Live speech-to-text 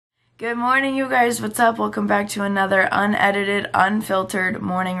Good morning, you guys. What's up? Welcome back to another unedited, unfiltered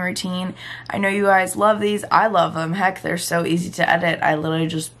morning routine. I know you guys love these. I love them. Heck, they're so easy to edit. I literally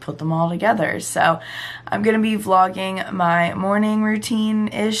just put them all together. So I'm going to be vlogging my morning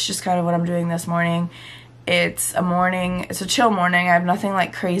routine-ish, just kind of what I'm doing this morning. It's a chill morning. I have nothing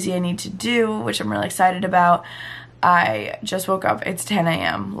like crazy I need to do, which I'm really excited about. I just woke up. It's 10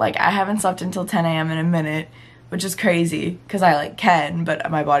 a.m. Like, I haven't slept until 10 a.m. in a minute, which is crazy because I can, but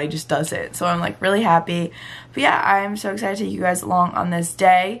my body just does it. So I'm like really happy. But yeah, I'm so excited to take you guys along on this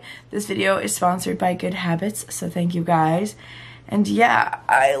day. This video is sponsored by Good Habits, so thank you guys. And yeah,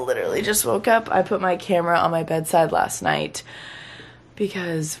 I literally just woke up. I put my camera on my bedside last night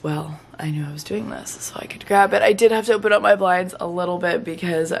because, well, I knew I was doing this, so I could grab it. I did have to open up my blinds a little bit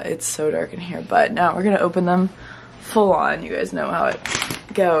because it's so dark in here, but now we're gonna open them full on. You guys know how it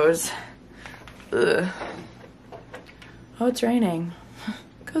goes. Ugh. Oh, it's raining.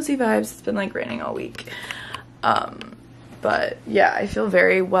 Cozy vibes. It's been like raining all week. But yeah, I feel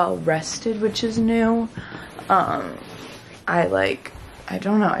very well rested, which is new. I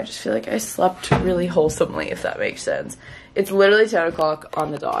don't know, I just feel like I slept really wholesomely, if that makes sense. It's literally 10 o'clock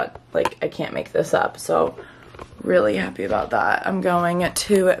on the dot. Like, I can't make this up, so really happy about that. I'm going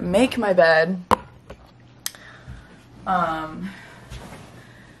to make my bed.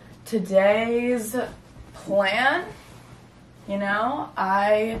 Today's plan, you know,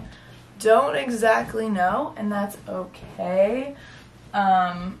 I don't exactly know, and that's okay.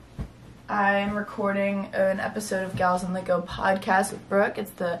 I'm recording an episode of Gals on the Go podcast with Brooke.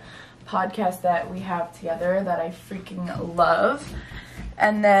 It's the podcast that we have together that I freaking love.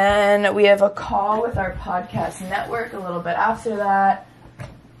 And then we have a call with our podcast network a little bit after that.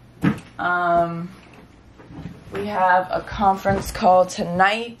 We have a conference call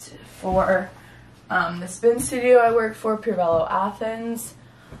tonight for the spin studio I work for, Purvello Athens.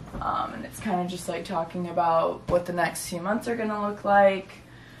 And it's kind of just like talking about what the next few months are gonna look like.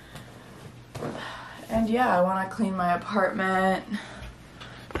 And yeah, I want to clean my apartment,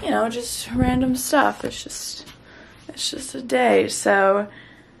 you know, just random stuff. It's just a day. So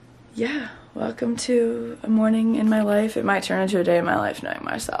yeah, welcome to a morning in my life. It might turn into a day in my life knowing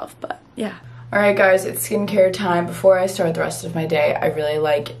myself, but yeah. Alright guys, it's skincare time. Before I start the rest of my day, I really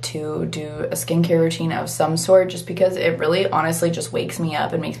like to do a skincare routine of some sort just because it really honestly just wakes me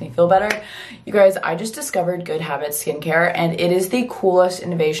up and makes me feel better. You guys, I just discovered Good Habits skincare and it is the coolest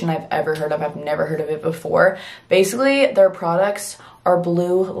innovation I've ever heard of. I've never heard of it before. Basically, their products are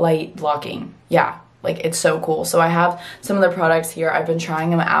blue light blocking. Yeah. Like, it's so cool. So I have some of the products here. I've been trying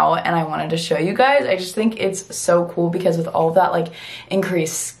them out and I wanted to show you guys. I just think it's so cool because with all of that like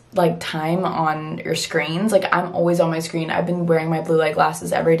increased like time on your screens, like I'm always on my screen. I've been wearing my blue light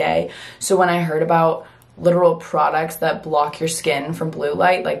glasses every day. So when I heard about literal products that block your skin from blue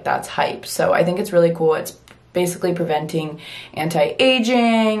light, like that's hype. So I think it's really cool. It's basically preventing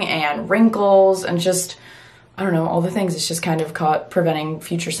anti-aging and wrinkles and just, I don't know, all the things. It's just kind of preventing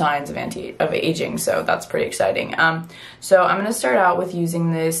future signs of aging, so that's pretty exciting. So I'm gonna start out with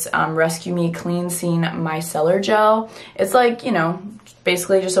using this Rescue Me Clean Scene Micellar Gel. It's like, you know,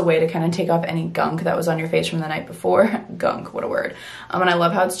 basically just a way to kind of take off any gunk that was on your face from the night before. Gunk, what a word. And I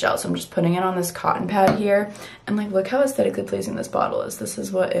love how it's gel, so I'm just putting it on this cotton pad here. And like, look how aesthetically pleasing this bottle is. This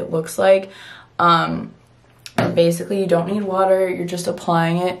is what it looks like. And basically you don't need water, you're just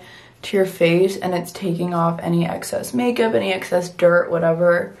applying it to your face and it's taking off any excess makeup, any excess dirt,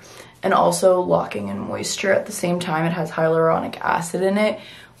 whatever, and also locking in moisture at the same time. It has hyaluronic acid in it,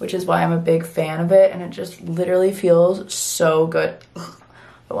 which is why I'm a big fan of it, and it just literally feels so good. Ugh,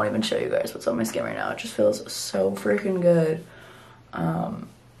 I won't even show you guys what's on my skin right now. It just feels so freaking good.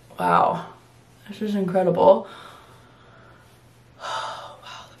 Wow, this is incredible. Wow,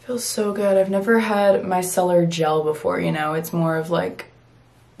 that feels so good. I've never had micellar gel before, you know, it's more of like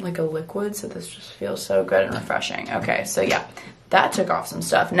a liquid, so this just feels so good and refreshing. Okay, so yeah, that took off some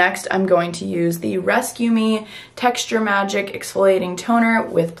stuff. Next, I'm going to use the Rescue Me Texture Magic Exfoliating Toner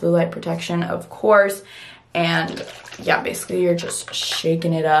with blue light protection, of course. And yeah, basically you're just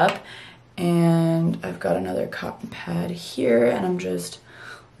shaking it up. And I've got another cotton pad here and I'm just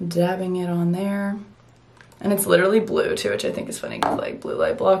dabbing it on there. And it's literally blue too, which I think is funny because like blue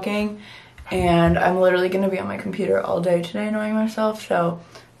light blocking. And I'm literally gonna be on my computer all day today knowing myself, so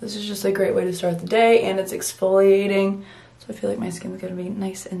this is just a great way to start the day, and it's exfoliating, so I feel like my skin's gonna be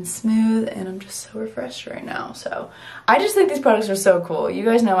nice and smooth, and I'm just so refreshed right now. So I just think these products are so cool. You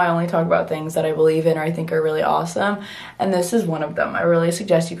guys know I only talk about things that I believe in or I think are really awesome, and this is one of them. I really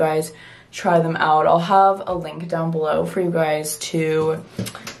suggest you guys try them out. I'll have a link down below for you guys to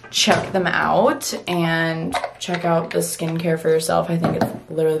check them out and check out the skincare for yourself. I think it's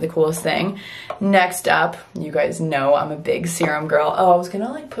literally the coolest thing. Next up, you guys know I'm a big serum girl. Oh, I was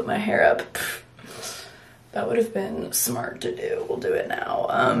gonna like put my hair up. That would have been smart to do. We'll do it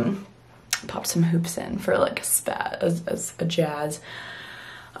now. Pop some hoops in for like a spat, as a jazz.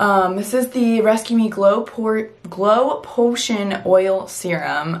 This is the Rescue Me Glow Potion Oil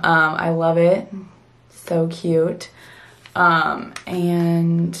Serum. I love it. So cute.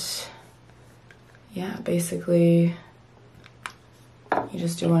 And yeah, basically you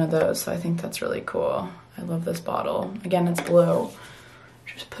just do one of those. So I think that's really cool. I love this bottle. Again, it's blue.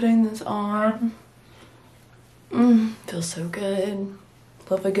 Just putting this on. Feels so good.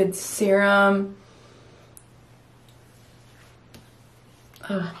 Love a good serum.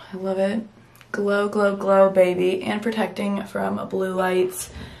 Oh, I love it. Glow, glow, glow, baby. And protecting from blue lights.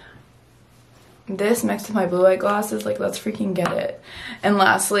 This mixed with my blue light glasses, like, let's freaking get it. And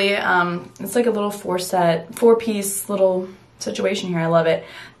lastly, it's like a little four-piece little situation here. I love it.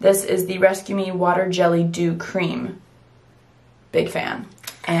 This is the Rescue Me Water Jelly Dew Cream. Big fan.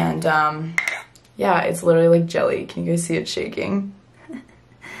 And yeah, it's literally like jelly. Can you guys see it shaking?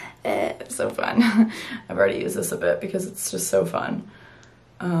 It's so fun. I've already used this a bit because it's just so fun.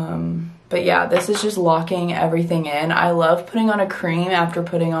 But yeah, this is just locking everything in. I love putting on a cream after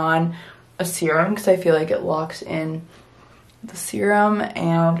putting on a serum because I feel like it locks in the serum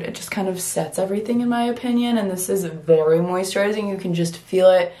and it just kind of sets everything in my opinion. And this is very moisturizing. You can just feel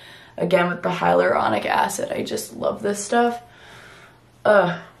it again with the hyaluronic acid. I just love this stuff.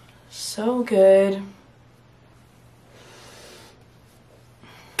 So good.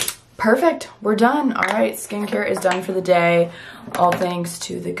 Perfect, we're done. All right, skincare is done for the day. All thanks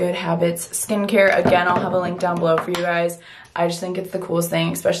to the Good Habits Skincare. Again, I'll have a link down below for you guys. I just think it's the coolest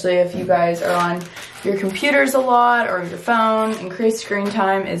thing, especially if you guys are on your computers a lot or your phone. Increased screen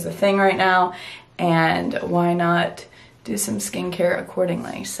time is a thing right now, and why not do some skincare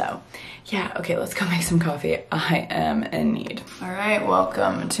accordingly? So yeah, okay, let's go make some coffee. I am in need. All right,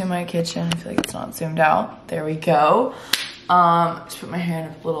 welcome to my kitchen. I feel like it's not zoomed out. There we go. Just put my hair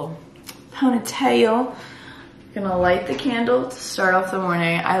in a little ponytail. Gonna light the candle to start off the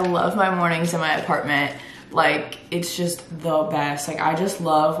morning. I love my mornings in my apartment. Like, it's just the best. Like, I just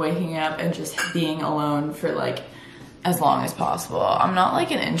love waking up and just being alone for like as long as possible. I'm not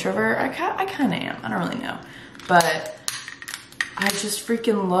like an introvert. I kind of am. I don't really know. But I just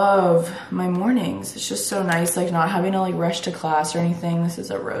freaking love my mornings. It's just so nice, like not having to like rush to class or anything. This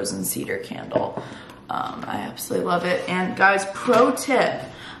is a rose and cedar candle. I absolutely love it. And guys, pro tip.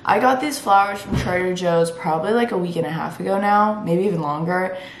 I got these flowers from Trader Joe's probably like a week and a half ago now, maybe even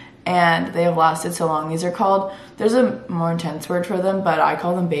longer. And they have lasted so long. These are called, there's a more intense word for them, but I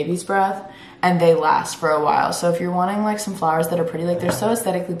call them baby's breath. And they last for a while. So if you're wanting like some flowers that are pretty, like they're so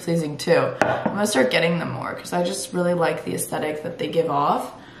aesthetically pleasing too. I'm gonna start getting them more because I just really like the aesthetic that they give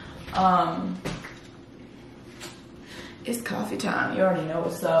off. It's coffee time. You already know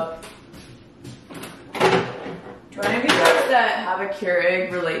what's up. Do any of you guys that have a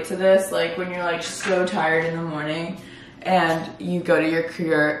Keurig relate to this? Like when you're like so tired in the morning and you go to your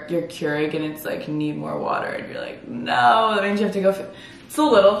Keurig and it's like, need more water. And you're like, no, that means you have to go. It's the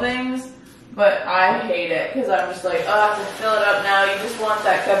little things, but I hate it because I'm just like, oh, I have to fill it up now. You just want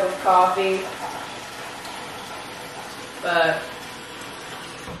that cup of coffee. But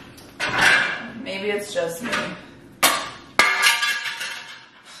maybe it's just me.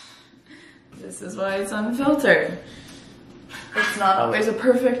 This is why it's unfiltered. It's not always a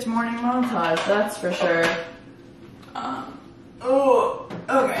perfect morning montage, that's for sure. Oh,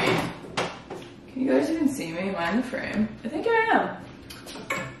 okay. Can you guys even see me? Am I in the frame? I think I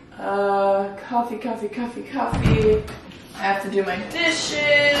am. Coffee, coffee, coffee, coffee. I have to do my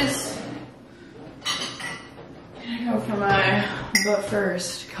dishes. Gonna go for but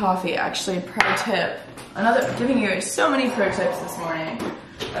first, coffee. Actually, pro tip. I'm giving you guys so many pro tips this morning.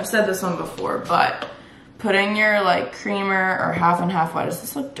 I've said this one before, but putting your like creamer or half and half. Why does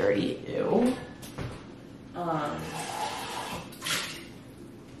this look dirty? Ew. Oh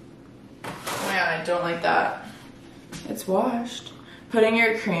my god, I don't like that. It's washed. Putting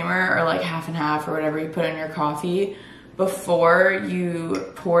your creamer or like half and half or whatever you put in your coffee before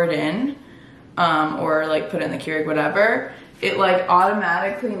you pour it in, or like put it in the Keurig, whatever, it like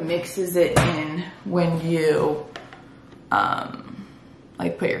automatically mixes it in when you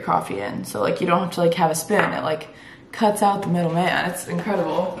like put your coffee in. So like you don't have to like have a spoon. It like cuts out the middleman. It's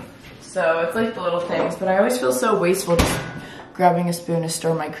incredible. So it's like the little things, but I always feel so wasteful just grabbing a spoon to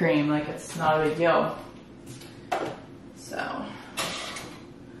stir my cream. Like it's not a big deal. So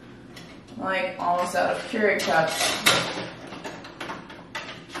I'm like almost out of Keurig cups.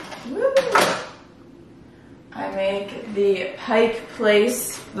 I make the Pike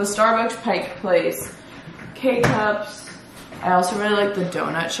Place, the Starbucks Pike Place K-Cups. I also really like the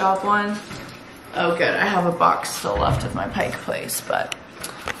donut shop one. Oh good, I have a box still left of my Pike Place, but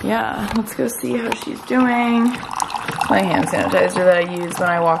yeah, let's go see how she's doing. My hand sanitizer that I use when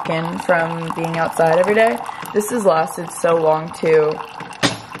I walk in from being outside every day. This has lasted so long too.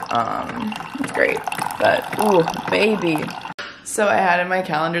 It's great, but ooh, baby. So I had in my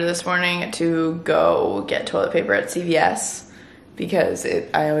calendar this morning to go get toilet paper at CVS because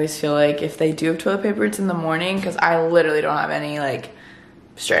I always feel like if they do have toilet paper, it's in the morning because I literally don't have any, like,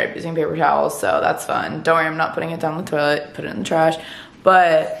 straight up using paper towels, so that's fun. Don't worry, I'm not putting it down the toilet, put it in the trash.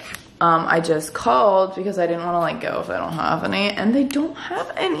 But I just called because I didn't want to, like, go if I don't have any, and they don't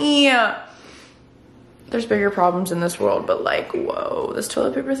have any. There's bigger problems in this world, but, like, whoa, this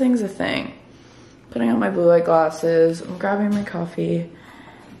toilet paper thing's a thing. Putting on my blue light glasses, I'm grabbing my coffee,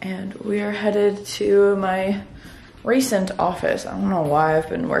 and we are headed to my recent office. I don't know why I've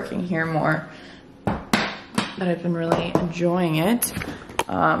been working here more, but I've been really enjoying it.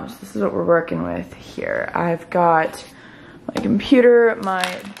 So this is what we're working with here. I've got my computer, my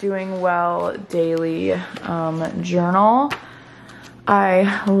Doing Well daily journal.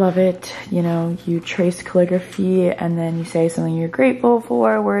 I love it. You know, you trace calligraphy and then you say something you're grateful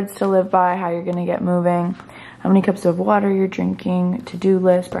for, words to live by, how you're gonna get moving, how many cups of water you're drinking, to-do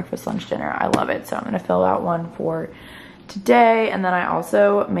list, breakfast, lunch, dinner. I love it. So I'm gonna fill out one for today. And then I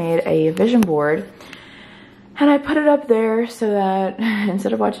also made a vision board and I put it up there so that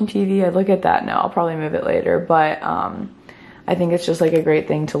instead of watching TV, I look at that. No, I'll probably move it later, but I think it's just like a great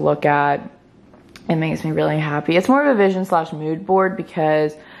thing to look at. It makes me really happy. It's more of a vision / mood board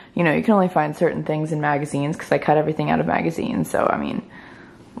because, you know, you can only find certain things in magazines because I cut everything out of magazines. So, I mean,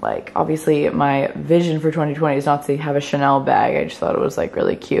 like, obviously my vision for 2020 is not to have a Chanel bag. I just thought it was, like,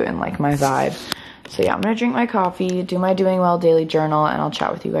 really cute and, like, my vibe. So, yeah, I'm going to drink my coffee, do my Doing Well daily journal, and I'll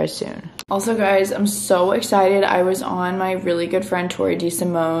chat with you guys soon. Also, guys, I'm so excited. I was on my really good friend Tori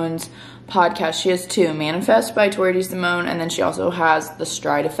DeSimone's podcast. She has two, Manifest by Tori DeSimone, and then she also has the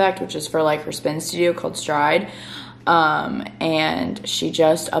Stride Effect, which is for, like, her spin studio called Stride. And she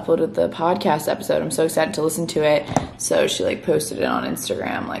just uploaded the podcast episode. I'm so excited to listen to it. So she, like, posted it on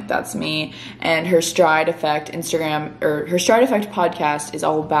Instagram, like, that's me. And her Stride Effect Instagram, or her Stride Effect podcast is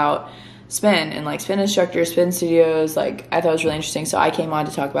all about spin and, like, spin instructors, spin studios. Like, I thought it was really interesting. So I came on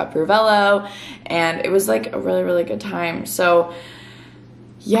to talk about Purvello, and it was, like, a really, really good time. So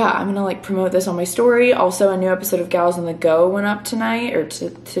yeah, I'm gonna, like, promote this on my story. Also, a new episode of Gals on the Go went up tonight, or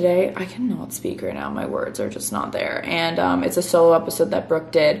today. I cannot speak right now. My words are just not there. And it's a solo episode that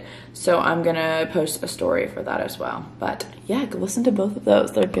Brooke did. So I'm gonna post a story for that as well. But yeah, go listen to both of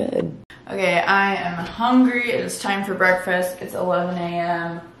those. They're good. Okay, I am hungry. It is time for breakfast. It's 11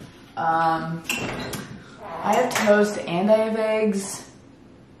 a.m. I have toast and I have eggs.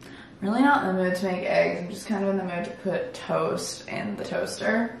 I'm really not in the mood to make eggs. I'm just kind of in the mood to put toast in the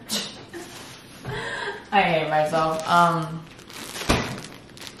toaster. I hate myself.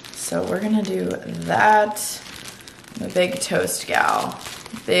 So we're gonna do that. I'm a big toast gal.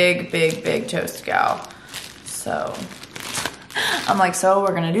 Big toast gal. So I'm like, so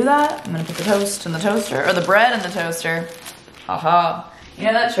we're gonna do that. I'm gonna put the toast in the toaster, or the bread in the toaster. Haha. You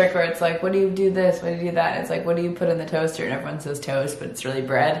know that trick where it's like, what do you do this? What do you do that? It's like, what do you put in the toaster? And everyone says toast, but it's really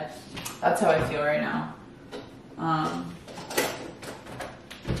bread. That's how I feel right now.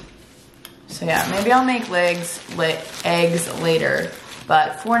 So yeah, maybe I'll make eggs later.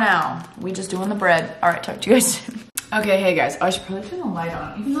 But for now, we just doing the bread. All right, talk to you guys soon. Okay, hey guys, I should probably turn the light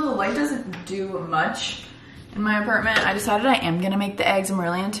on. Even though the light doesn't do much in my apartment, I decided I am gonna make the eggs. I'm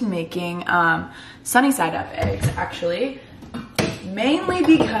really into making sunny side up eggs, actually. Mainly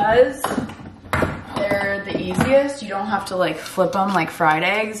because they're the easiest. You don't have to, like, flip them like fried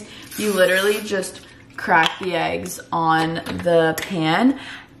eggs. You literally just crack the eggs on the pan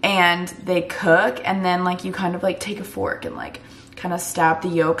and they cook, and then, like, you kind of, like, take a fork and, like, kind of stab the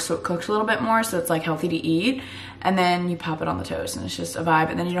yolk so it cooks a little bit more, so it's, like, healthy to eat, and then you pop it on the toast and it's just a vibe.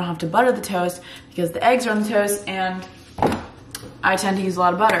 And then you don't have to butter the toast because the eggs are on the toast, and I tend to use a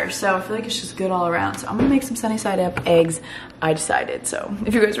lot of butter, so I feel like it's just good all around. So I'm gonna make some sunny side up eggs, I decided, so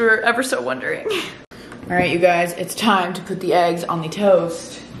if you guys were ever so wondering. All right, you guys, it's time to put the eggs on the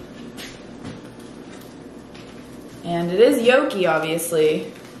toast. And it is yolky,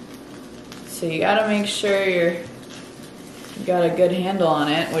 obviously. So you gotta make sure you got a good handle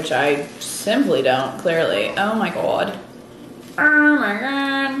on it, which I simply don't, clearly. Oh my God. Oh my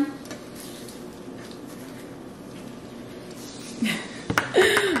God.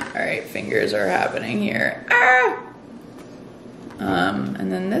 All right, fingers are happening here. Ah!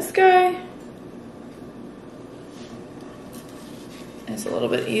 And then this guy. a little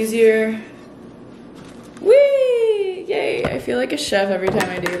bit easier. Whee! Yay! I feel like a chef every time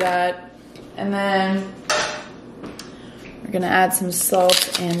I do that. And then we're gonna add some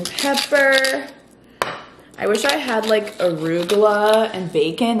salt and pepper. I wish I had like arugula and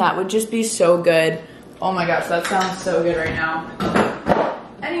bacon. That would just be so good. Oh my gosh, that sounds so good right now.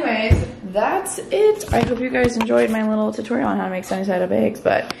 Anyways, that's it. I hope you guys enjoyed my little tutorial on how to make sunny side up eggs,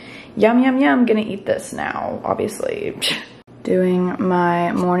 but yum, yum, yum. Gonna eat this now, obviously. Doing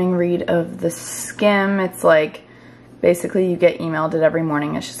my morning read of the Skim. It's like, basically you get emailed it every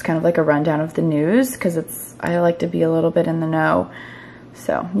morning. It's just kind of like a rundown of the news because I like to be a little bit in the know.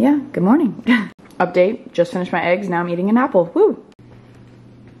 So yeah, good morning. Update, just finished my eggs. Now I'm eating an apple, woo.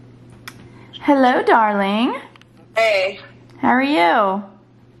 Hello, darling. Hey. How are you?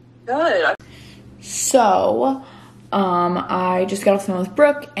 Good. So, I just got off the phone with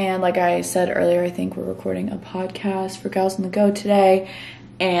Brooke, and like I said earlier, I think we're recording a podcast for Gals on the Go today.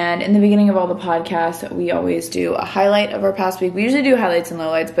 And in the beginning of all the podcasts, we always do a highlight of our past week. We usually do highlights and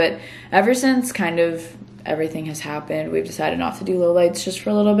lowlights, but ever since kind of everything has happened, we've decided not to do lowlights just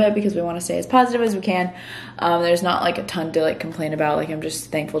for a little bit because we want to stay as positive as we can. There's not like a ton to like complain about. Like, I'm just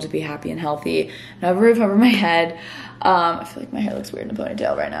thankful to be happy and healthy and have a roof over my head. I feel like my hair looks weird in a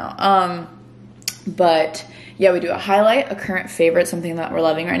ponytail right now. But yeah, we do a highlight, a current favorite, something that we're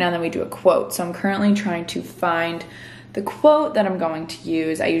loving right now, and then we do a quote. So I'm currently trying to find the quote that I'm going to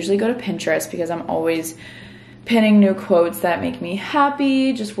use. I usually go to Pinterest because I'm always pinning new quotes that make me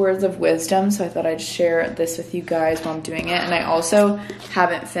happy, just words of wisdom. So I thought I'd share this with you guys while I'm doing it. And I also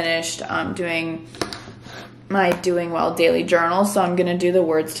haven't finished doing my Doing Well daily journal. So I'm gonna do the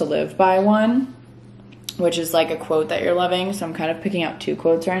words to live by one, which is like a quote that you're loving. So I'm kind of picking out two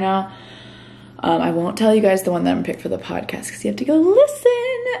quotes right now. I won't tell you guys the one that I'm picked for the podcast because you have to go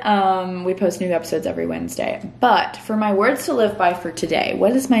listen. We post new episodes every Wednesday. But for my words to live by for today,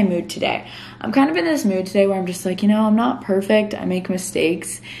 what is my mood today? I'm kind of in this mood today where I'm just like, you know, I'm not perfect. I make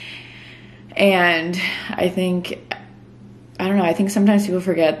mistakes. And I think sometimes people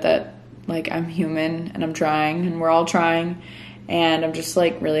forget that, like, I'm human and I'm trying and we're all trying. And I'm just,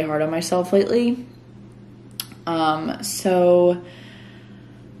 like, really hard on myself lately. So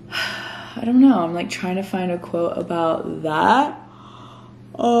I don't know. I'm like trying to find a quote about that.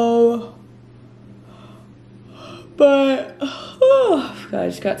 But God, I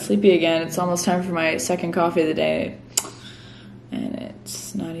just got sleepy again. It's almost time for my second coffee of the day, and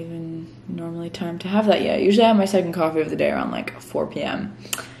it's not even normally time to have that yet. Usually I have my second coffee of the day around like 4 p.m.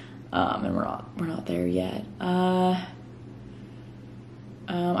 And we're not there yet.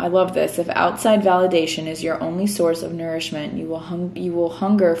 I love this. If outside validation is your only source of nourishment, you will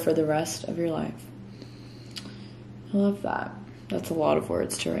hunger for the rest of your life. I love that. That's a lot of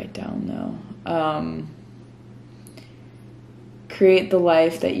words to write down, though. Create the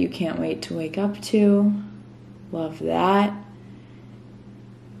life that you can't wait to wake up to. Love that.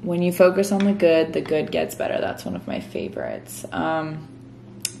 When you focus on the good gets better. That's one of my favorites.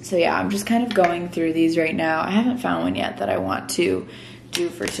 So yeah, I'm just kind of going through these right now. I haven't found one yet that I want to do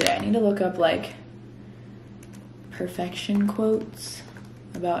for today. I need to look up like perfection quotes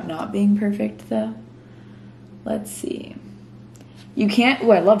about not being perfect though. Let's see. I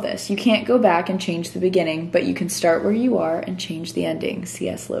love this. You can't go back and change the beginning, but you can start where you are and change the ending.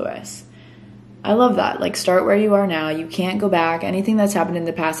 C.S. Lewis. I love that. Like, start where you are now. You can't go back. Anything that's happened in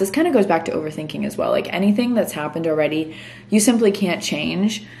the past, this kind of goes back to overthinking as well. Like, anything that's happened already, you simply can't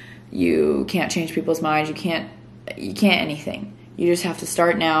change. You can't change people's minds. You can't anything. You just have to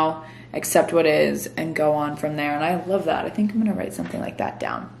start now, accept what is, and go on from there. And I love that. I think I'm going to write something like that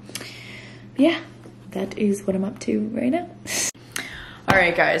down. But yeah, that is what I'm up to right now. All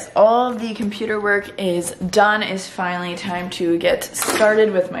right, guys, all of the computer work is done. It's finally time to get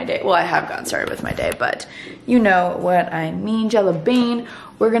started with my day. Well, I have gotten started with my day, but you know what I mean. Jelly bean.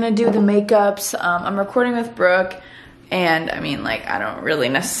 We're going to do the makeups. I'm recording with Brooke, and I mean, like, I don't really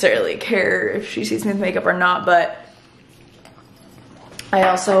necessarily care if she sees me with makeup or not, but I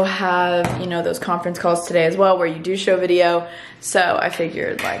also have, you know, those conference calls today as well where you do show video. So I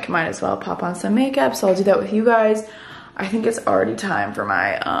figured, like, might as well pop on some makeup. So I'll do that with you guys. I think it's already time for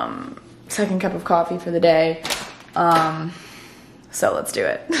my second cup of coffee for the day. So let's do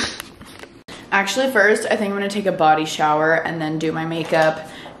it. Actually, first, I think I'm going to take a body shower and then do my makeup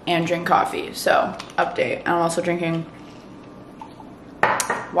and drink coffee. So, update. I'm also drinking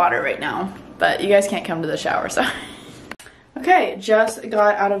water right now. But you guys can't come to the shower, so. Okay, just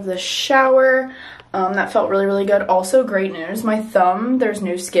got out of the shower. That felt really, really good. Also, great news. My thumb, there's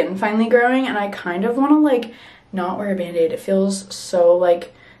new skin finally growing, and I kind of want to, like, not wear a Band-Aid. It feels so,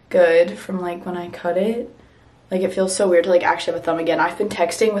 like, good from, like, when I cut it. Like, it feels so weird to like actually have a thumb again. I've been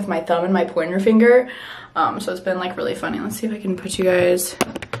texting with my thumb and my pointer finger, so it's been like really funny. Let's see if I can put you guys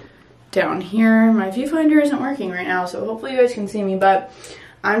down here. My viewfinder isn't working right now, so hopefully you guys can see me, but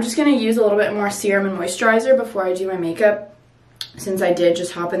I'm just gonna use a little bit more serum and moisturizer before I do my makeup, since I did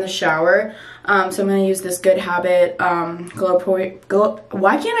just hop in the shower. So I'm gonna use this Good Habit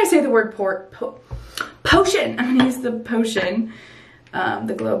why can't I say the word potion? I'm gonna use the potion,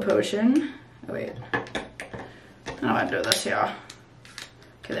 the Glow Potion. Oh wait, I don't know how to do this, y'all.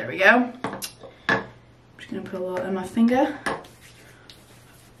 Okay, there we go. I'm just gonna put a little in my finger.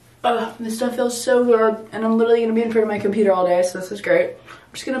 Oh, this stuff feels so good, and I'm literally gonna be in front of my computer all day, so this is great.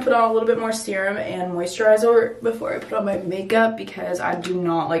 I'm just gonna put on a little bit more serum and moisturizer before I put on my makeup, because I do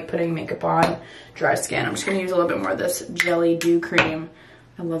not like putting makeup on dry skin. I'm just gonna use a little bit more of this Jelly Dew Cream.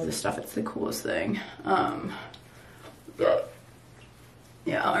 I love this stuff, it's the coolest thing.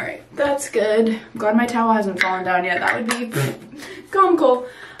 Yeah, all right, that's good. I'm glad my towel hasn't fallen down yet. That would be comical.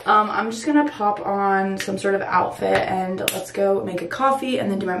 I'm just gonna pop on some sort of outfit and let's go make a coffee and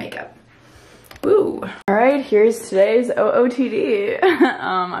then do my makeup. Woo. All right, here's today's OOTD.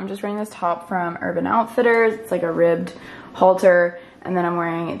 I'm just wearing this top from Urban Outfitters. It's like a ribbed halter, and then I'm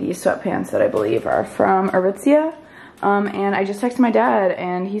wearing these sweatpants that I believe are from Aritzia. And I just texted my dad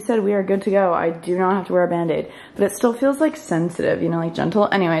and he said we are good to go. I do not have to wear a band-aid, but it still feels like sensitive, you know, like gentle.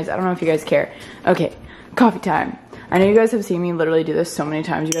 Anyways, I don't know if you guys care. Okay, coffee time. I know you guys have seen me literally do this so many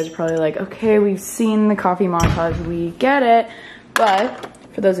times. You guys are probably like, okay, we've seen the coffee montage, we get it. But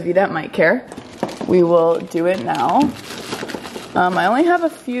for those of you that might care, we will do it now. I only have a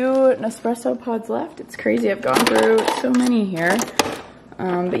few Nespresso pods left. It's crazy, I've gone through so many here.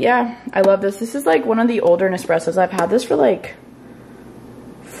 But yeah, I love this. This is like one of the older Nespressos. I've had this for like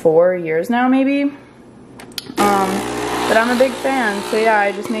 4 years now, maybe. But I'm a big fan. So yeah,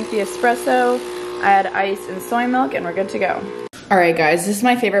 I just make the espresso, I add ice and soy milk, and we're good to go. All right, guys, this is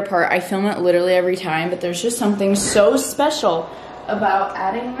my favorite part. I film it literally every time, but there's just something so special about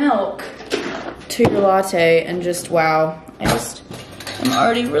adding milk to your latte, and just, wow. I'm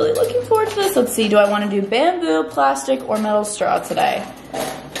already really looking forward to this. Let's see, do I want to do bamboo, plastic, or metal straw today?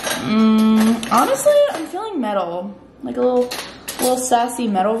 Honestly, I'm feeling metal. Like a little sassy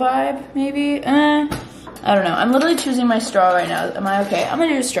metal vibe, maybe? I don't know. I'm literally choosing my straw right now. Am I okay? I'm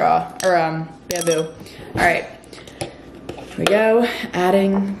gonna do straw, or bamboo. All right, here we go.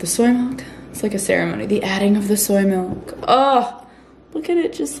 Adding the soy milk. It's like a ceremony, the adding of the soy milk. Oh, look at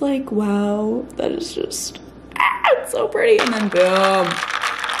it, just like, wow. That is just, it's so pretty. And then boom.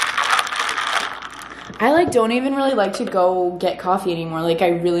 I like don't even really like to go get coffee anymore. Like, I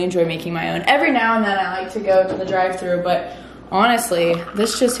really enjoy making my own. Every now and then I like to go to the drive-thru, but honestly,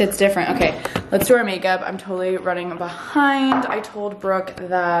 this just hits different. Okay, let's do our makeup. I'm totally running behind. I told Brooke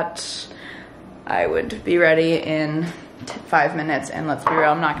that I would be ready in 5 minutes, and let's be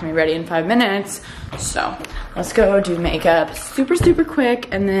real, I'm not gonna be ready in 5 minutes. So let's go do makeup super, super quick,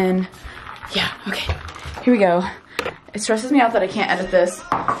 and then, yeah, okay, here we go. It stresses me out that I can't edit this.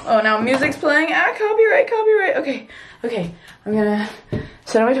 Oh, now music's playing. Copyright, copyright. Okay, I'm gonna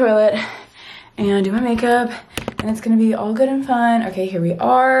sit on my toilet and do my makeup, and it's gonna be all good and fun. Okay, here we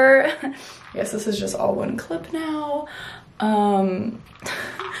are. I guess this is just all one clip now. Okay,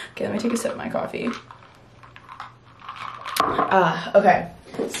 let me take a sip of my coffee. Okay,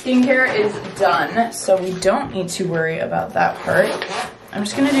 skincare is done, so we don't need to worry about that part. I'm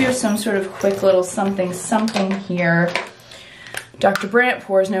just gonna do some sort of quick little something here. Dr. Brandt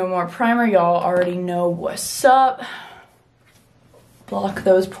Pores No More Primer. Y'all already know what's up. Block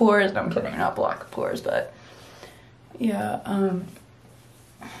those pores. No, I'm kidding, not block pores, but yeah,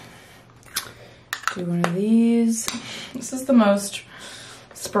 do one of these. This is the most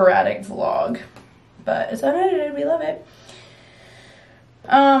sporadic vlog, but it's unedited, we love it.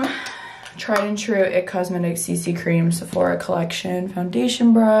 Tried and True It Cosmetics CC Cream Sephora Collection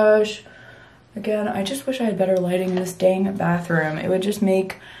Foundation Brush. Again, I just wish I had better lighting in this dang bathroom. It would just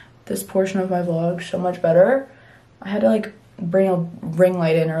make this portion of my vlog so much better. I had to like bring a ring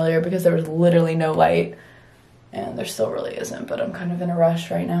light in earlier because there was literally no light, and there still really isn't, but I'm kind of in a rush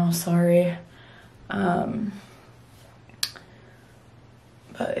right now, sorry. But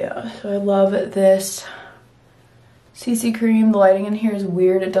yeah, so I love this CC cream. The lighting in here is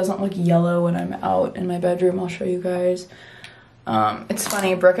weird. It doesn't look yellow when I'm out in my bedroom. I'll show you guys. It's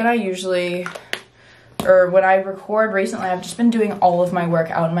funny, Brooke and I usually, or when I record recently, I've just been doing all of my work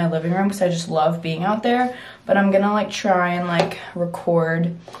out in my living room because I just love being out there. But I'm gonna like try and like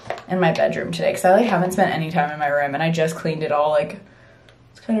record in my bedroom today because I like haven't spent any time in my room, and I just cleaned it all. Like,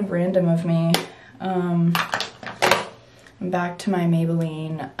 it's kind of random of me. I'm back to my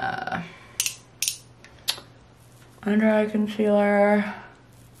Maybelline under eye concealer.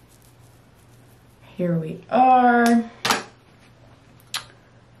 Here we are.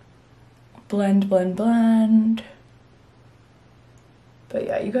 Blend, blend, blend. But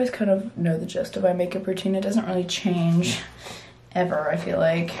yeah, you guys kind of know the gist of my makeup routine. It doesn't really change ever, I feel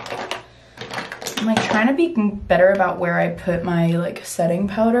like. I'm like trying to be better about where I put my like setting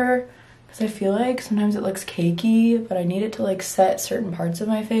powder, because I feel like sometimes it looks cakey, but I need it to like set certain parts of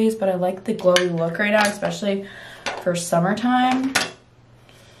my face. But I like the glowy look right now, especially for summertime.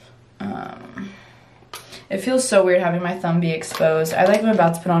 It feels so weird having my thumb be exposed. I like I'm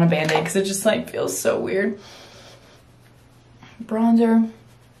about to put on a band-aid because it just like feels so weird. Bronzer.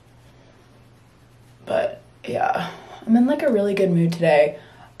 But yeah, I'm in like a really good mood today.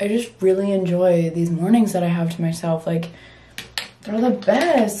 I just really enjoy these mornings that I have to myself. Like, they're the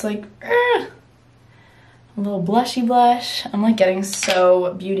best. Like, a little blushy blush. I'm like getting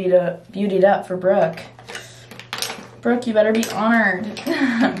so beautied up for Brooke. Brooke, you better be honored.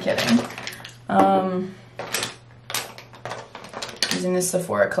 I'm kidding. Using this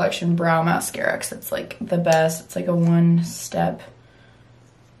Sephora Collection Brow Mascara because it's like the best. It's like a one-step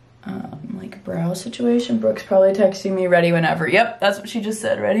like brow situation. Brooke's probably texting me, ready whenever. Yep, that's what she just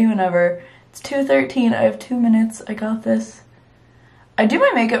said, ready whenever. It's 2:13, I have 2 minutes, I got this. I do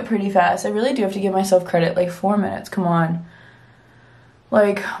my makeup pretty fast. I really do have to give myself credit, like 4 minutes, come on.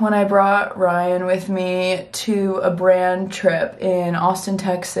 Like when I brought Ryan with me to a brand trip in Austin,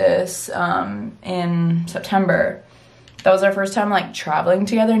 Texas in September. That was our first time like traveling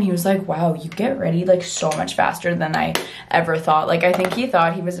together, and he was like, wow, you get ready like so much faster than I ever thought. Like I think he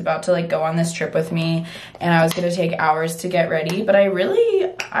thought he was about to like go on this trip with me and I was gonna take hours to get ready, but I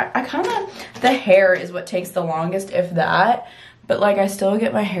kind of, the hair is what takes the longest, if that. But like I still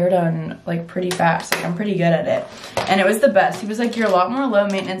get my hair done like pretty fast. Like I'm pretty good at it. And it was the best. He was like, you're a lot more low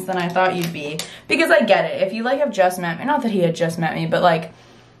maintenance than I thought you'd be. Because I get it. If you like have just met me, not that he had just met me, but like,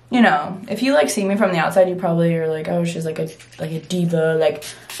 you know, if you like see me from the outside, you probably are like, oh, she's like a diva. Like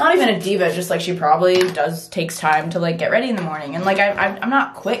not even a diva, just like she probably takes time to like get ready in the morning. And like I'm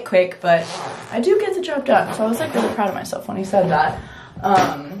not quick, but I do get the job done. So I was like really proud of myself when he said that.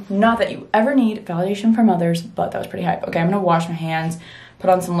 Not that you ever need validation from others, but that was pretty hype. Okay, I'm gonna wash my hands, put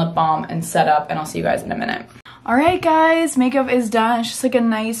on some lip balm, and set up, and I'll see you guys in a minute. All right, guys, makeup is done. It's just like a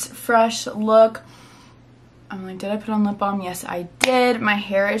nice, fresh look. I'm like, did I put on lip balm? Yes, I did. My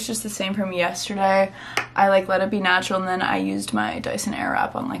hair is just the same from yesterday. I like let it be natural, and then I used my Dyson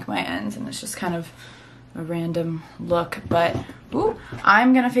Airwrap on like my ends, and it's just kind of a random look. But ooh,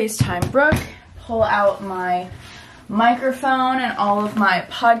 I'm gonna FaceTime Brooke, pull out my microphone and all of my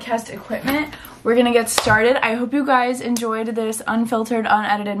podcast equipment. We're gonna get started. I hope you guys enjoyed this unfiltered,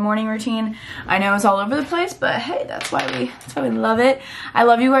 unedited morning routine. I know it's all over the place, but hey, that's why we love it. I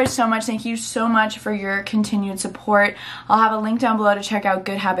love you guys so much. Thank you so much for your continued support. I'll have a link down below to check out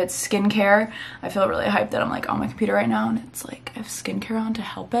Good Habits Skincare. I feel really hyped that I'm like on my computer right now and it's like I have skincare on to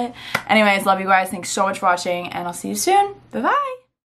help it. Anyways, love you guys. Thanks so much for watching and I'll see you soon. Bye-bye.